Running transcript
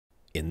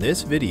In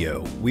this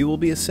video, we will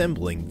be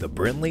assembling the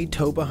Brinly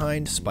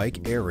Tow-Behind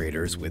Spike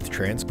Aerators with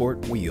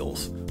transport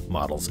wheels,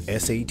 models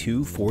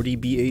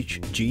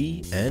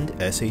SAT2-40BH-G and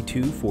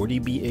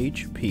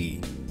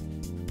SAT2-40BH-P.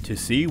 To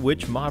see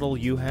which model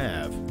you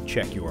have,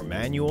 check your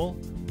manual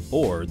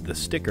or the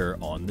sticker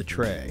on the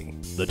tray.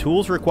 The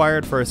tools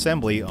required for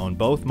assembly on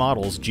both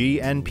models G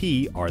and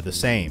P are the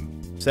same.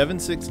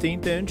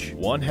 7/16 inch,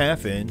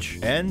 1/2 inch,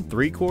 and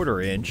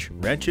 3/4 inch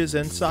wrenches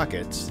and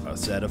sockets, a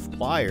set of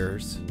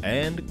pliers,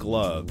 and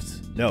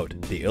gloves. Note,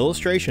 the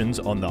illustrations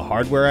on the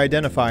hardware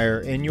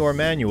identifier in your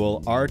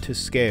manual are to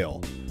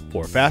scale.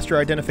 For faster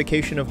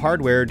identification of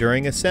hardware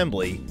during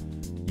assembly,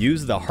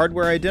 use the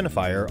hardware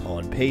identifier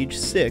on page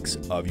 6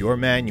 of your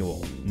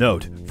manual.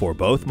 Note, for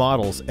both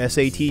models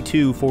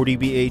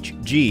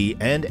SAT2-40BH-G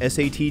and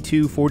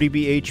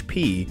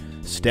SAT2-40BH-P,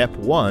 Step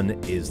 1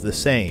 is the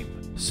same.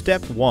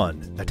 Step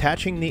 1.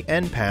 Attaching the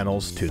end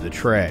panels to the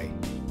tray.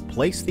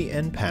 Place the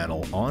end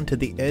panel onto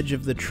the edge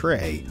of the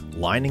tray,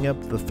 lining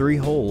up the 3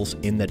 holes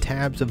in the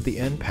tabs of the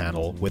end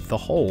panel with the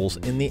holes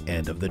in the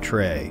end of the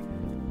tray.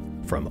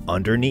 From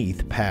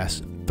underneath,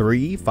 pass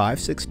 3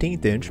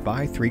 5/16 inch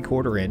by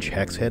 3/4 inch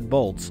hex head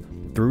bolts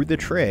through the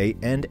tray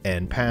and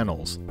end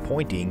panels,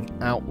 pointing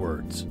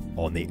outwards.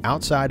 On the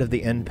outside of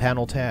the end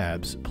panel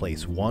tabs,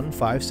 place 1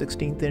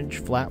 5/16 inch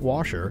flat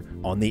washer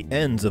on the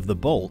ends of the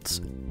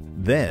bolts.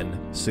 Then,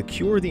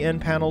 secure the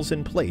end panels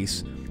in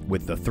place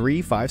with the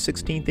 3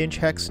 5/16 inch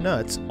hex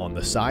nuts on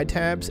the side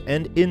tabs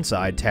and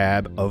inside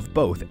tab of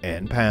both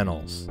end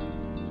panels.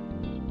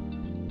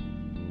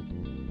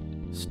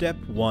 Step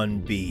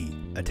 1B.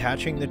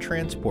 Attaching the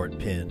transport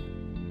pin.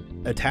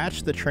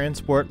 Attach the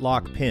transport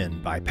lock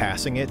pin by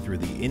passing it through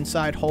the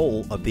inside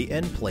hole of the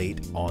end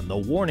plate on the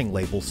warning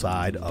label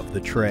side of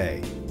the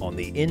tray. On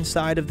the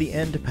inside of the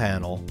end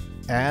panel,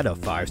 add a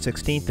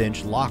 5/16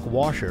 inch lock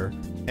washer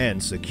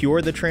and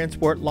secure the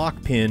transport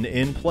lock pin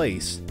in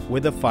place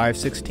with a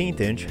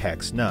 5/16 inch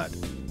hex nut.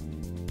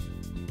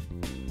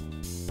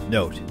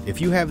 Note,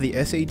 if you have the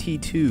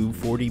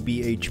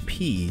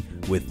SAT2-40BH-P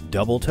with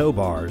double tow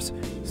bars,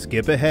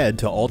 skip ahead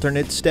to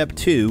alternate step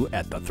 2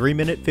 at the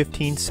 3-minute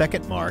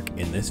 15-second mark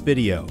in this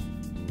video.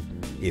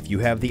 If you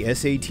have the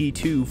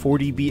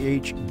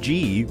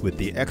SAT2-40BH-G with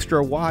the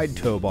extra wide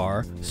tow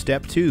bar,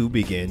 step 2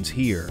 begins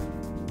here.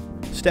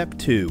 Step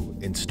 2.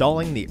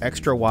 Installing the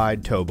extra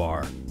wide tow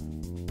bar.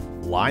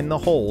 Line the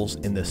holes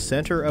in the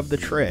center of the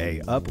tray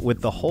up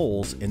with the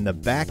holes in the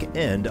back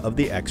end of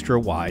the extra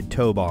wide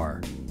tow bar.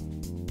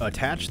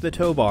 Attach the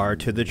tow bar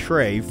to the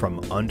tray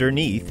from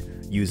underneath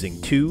using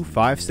 2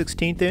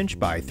 5/16 inch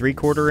by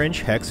 3/4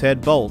 inch hex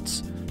head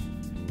bolts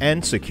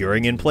and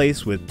securing in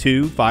place with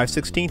 2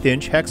 5/16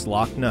 inch hex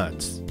lock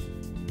nuts.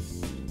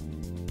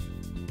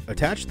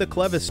 Attach the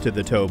clevis to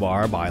the tow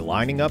bar by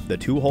lining up the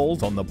 2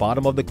 holes on the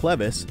bottom of the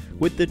clevis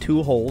with the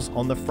 2 holes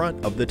on the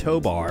front of the tow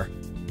bar,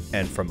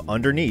 and from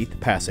underneath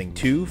passing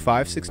 2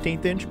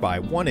 5/16 inch by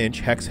 1 inch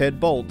hex head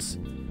bolts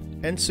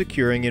and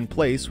securing in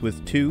place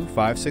with 2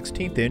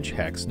 5/16 inch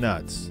hex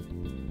nuts.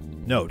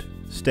 Note,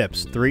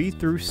 steps 3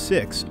 through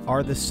 6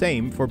 are the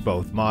same for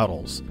both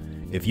models.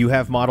 If you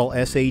have model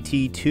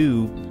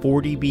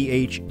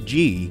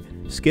SAT2-40BH-G,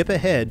 skip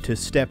ahead to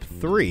step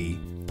 3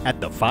 at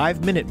the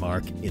 5-minute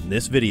mark in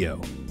this video.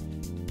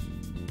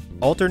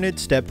 Alternate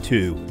step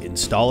 2,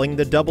 installing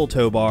the double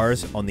tow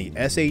bars on the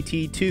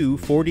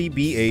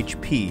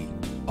SAT2-40BH-P.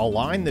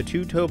 Align the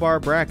 2 tow bar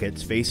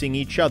brackets facing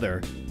each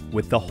other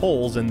with the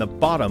holes in the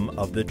bottom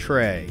of the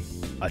tray.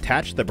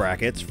 Attach the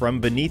brackets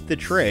from beneath the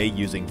tray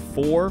using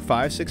 4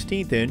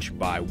 5/16 inch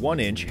by 1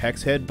 inch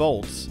hex head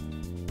bolts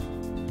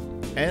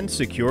and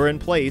secure in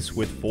place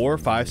with 4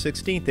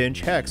 5/16 inch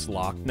hex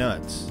lock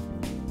nuts.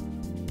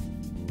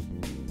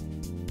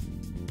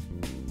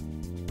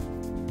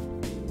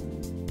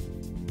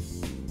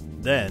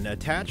 Then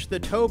attach the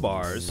tow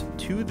bars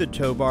to the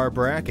tow bar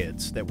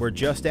brackets that were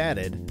just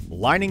added,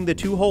 lining the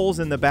 2 holes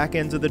in the back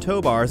ends of the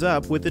tow bars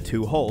up with the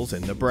 2 holes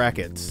in the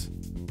brackets.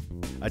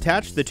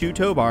 Attach the 2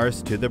 tow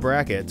bars to the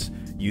brackets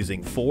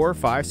using 4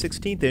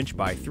 5/16 inch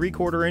by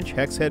 3/4 inch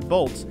hex head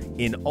bolts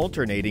in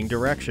alternating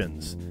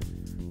directions,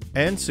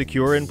 and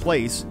secure in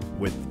place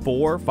with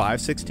 4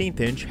 5/16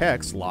 inch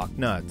hex lock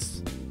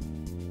nuts.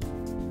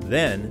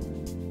 Then,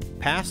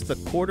 pass the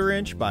 1/4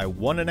 inch by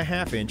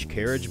 1.5 inch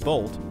carriage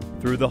bolt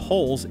through the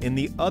holes in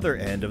the other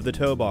end of the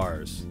tow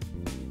bars.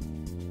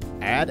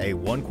 Add a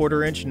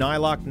 1/4 inch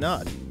nylock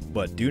nut,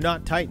 but do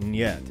not tighten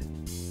yet.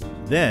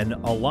 Then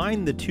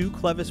align the 2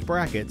 clevis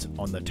brackets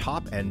on the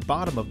top and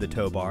bottom of the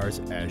tow bars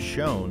as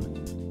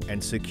shown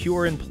and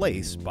secure in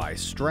place by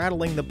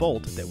straddling the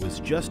bolt that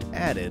was just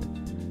added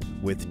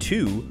with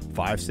 2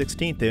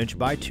 5/16 inch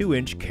by 2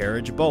 inch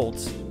carriage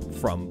bolts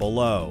from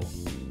below.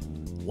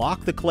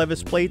 Lock the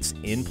clevis plates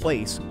in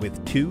place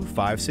with 2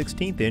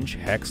 5/16 inch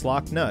hex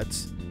lock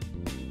nuts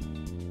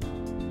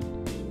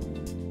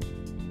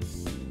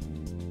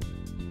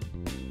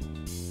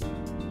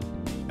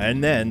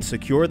and then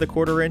secure the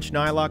 1/4 inch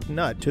nylock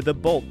nut to the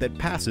bolt that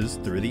passes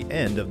through the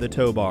end of the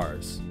tow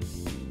bars.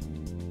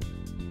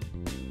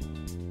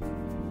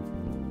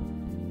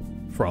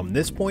 From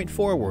this point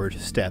forward,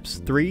 steps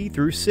 3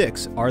 through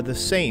 6 are the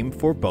same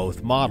for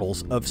both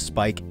models of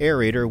Spike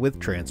Aerator with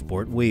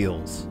transport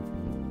wheels.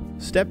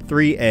 Step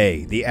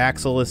 3A, the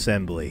axle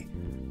assembly.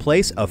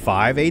 Place a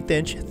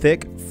 5/8"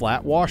 thick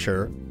flat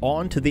washer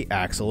onto the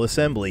axle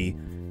assembly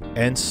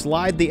and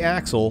slide the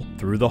axle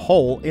through the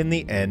hole in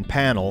the end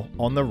panel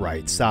on the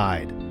right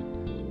side.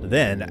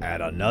 Then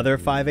add another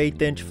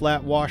 5/8"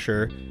 flat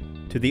washer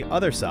to the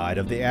other side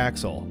of the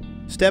axle.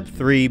 Step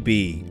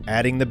 3B,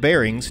 adding the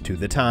bearings to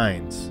the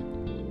tines.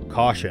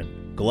 Caution: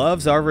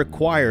 gloves are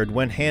required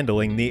when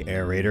handling the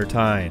Aerator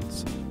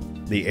tines.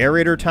 The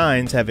Aerator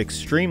tines have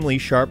extremely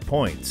sharp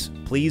points.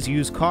 Please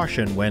use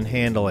caution when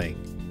handling.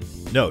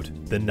 Note,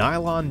 the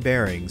nylon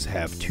bearings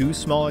have 2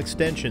 small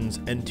extensions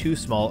and 2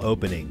 small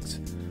openings.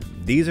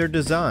 These are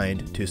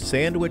designed to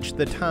sandwich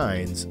the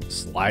tines,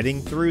 sliding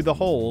through the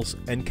holes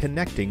and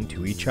connecting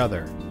to each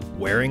other.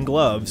 Wearing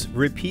gloves,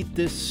 repeat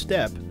this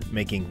step,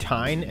 making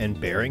tine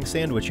and bearing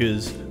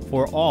sandwiches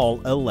for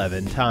all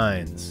 11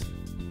 tines.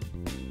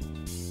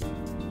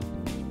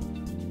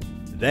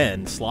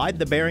 Then slide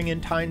the bearing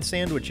and tine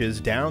sandwiches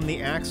down the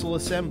axle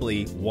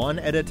assembly one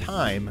at a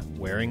time,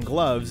 wearing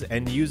gloves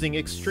and using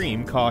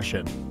extreme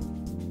caution.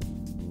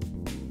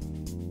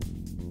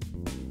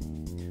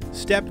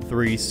 Step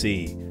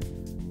 3C.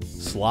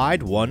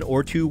 Slide 1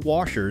 or 2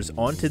 washers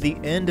onto the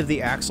end of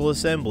the axle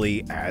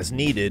assembly as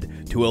needed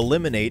to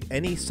eliminate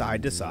any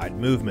side-to-side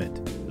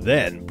movement.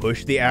 Then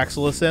push the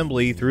axle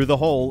assembly through the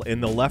hole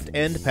in the left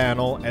end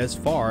panel as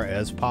far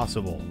as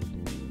possible.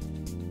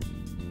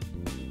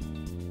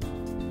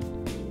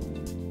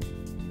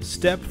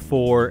 Step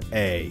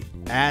 4A,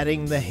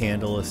 adding the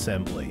handle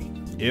assembly.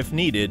 If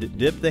needed,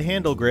 dip the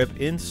handle grip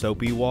in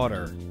soapy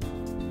water.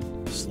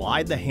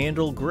 Slide the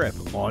handle grip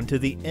onto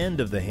the end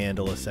of the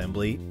handle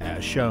assembly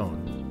as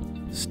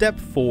shown. Step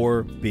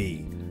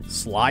 4B,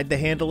 slide the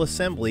handle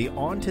assembly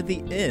onto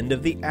the end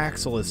of the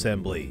axle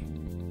assembly.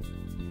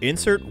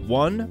 Insert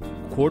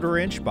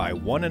 1/4" by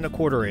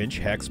 1¼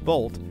 hex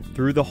bolt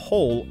through the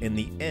hole in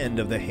the end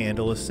of the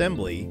handle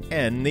assembly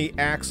and the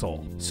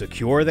axle.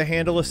 Secure the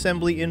handle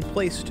assembly in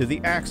place to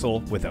the axle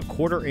with a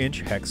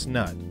 1/4" hex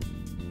nut.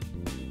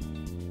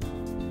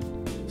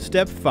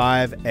 Step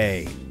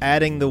 5A,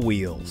 adding the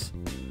wheels.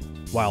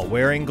 While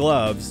wearing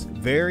gloves,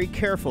 very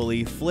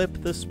carefully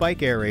flip the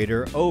Spike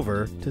Aerator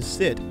over to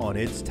sit on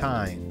its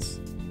tines.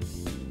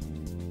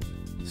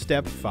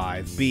 Step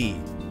 5B,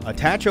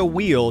 attach a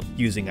wheel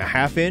using a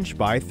 1/2"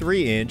 by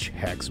 3"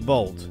 hex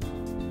bolt.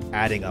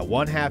 Adding a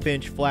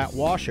 1/2" flat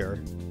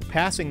washer,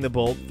 passing the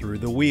bolt through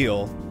the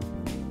wheel.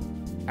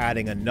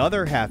 Adding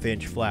another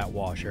 1/2" flat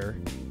washer,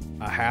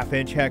 a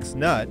 1/2" hex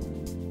nut,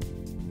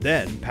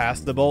 then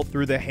pass the bolt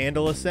through the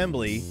handle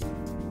assembly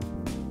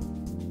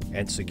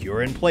and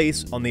secure in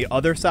place on the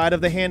other side of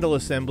the handle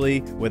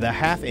assembly with a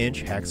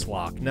 1/2" hex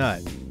lock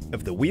nut.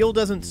 If the wheel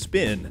doesn't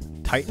spin,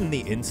 tighten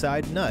the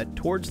inside nut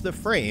towards the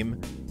frame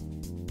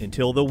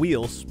until the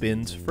wheel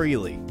spins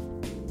freely.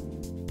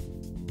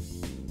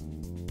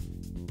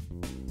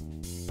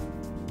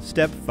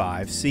 Step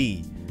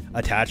 5C,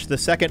 attach the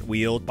second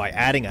wheel by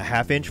adding a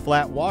 1/2"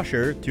 flat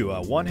washer to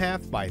a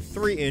 1/2 by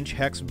 3"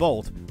 hex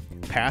bolt,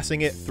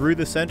 passing it through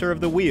the center of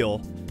the wheel,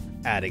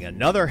 adding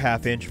another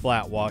 1/2"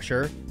 flat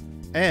washer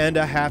and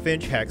a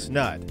 1/2" hex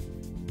nut.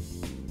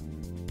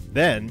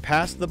 Then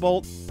pass the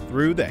bolt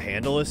through the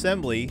handle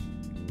assembly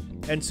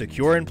and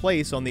secure in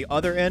place on the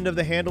other end of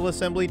the handle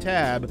assembly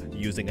tab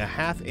using a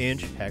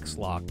 1/2" hex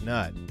lock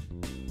nut.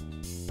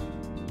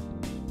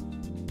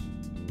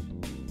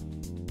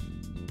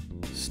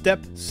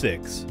 Step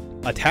 6.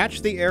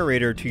 Attach the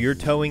aerator to your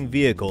towing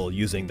vehicle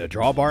using the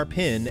drawbar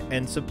pin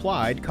and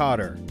supplied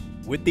cotter.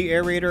 With the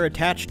aerator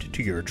attached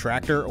to your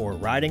tractor or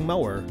riding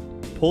mower,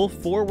 pull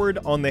forward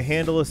on the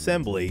handle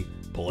assembly,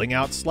 pulling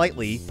out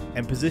slightly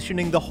and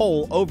positioning the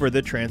hole over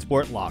the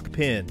transport lock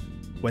pin.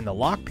 When the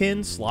lock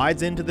pin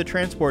slides into the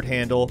transport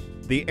handle,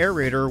 the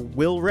aerator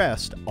will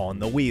rest on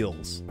the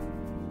wheels.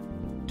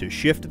 To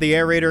shift the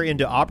aerator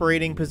into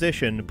operating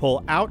position,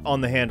 pull out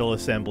on the handle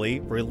assembly,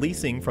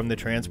 releasing from the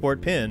transport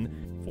pin.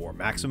 For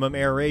maximum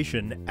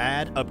aeration,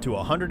 add up to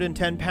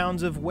 110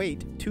 pounds of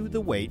weight to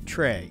the weight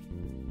tray.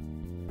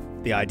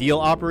 The ideal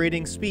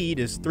operating speed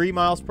is 3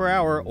 miles per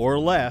hour or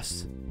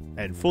less,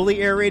 and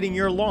fully aerating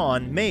your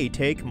lawn may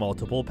take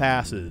multiple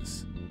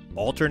passes.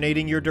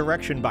 Alternating your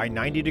direction by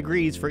 90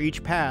 degrees for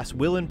each pass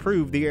will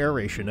improve the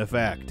aeration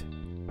effect.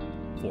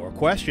 For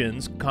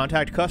questions,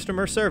 contact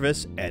customer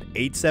service at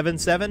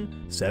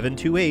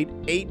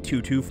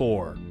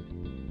 877-728-8224.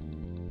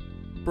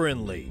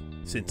 Brinly,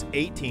 since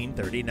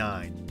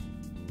 1839.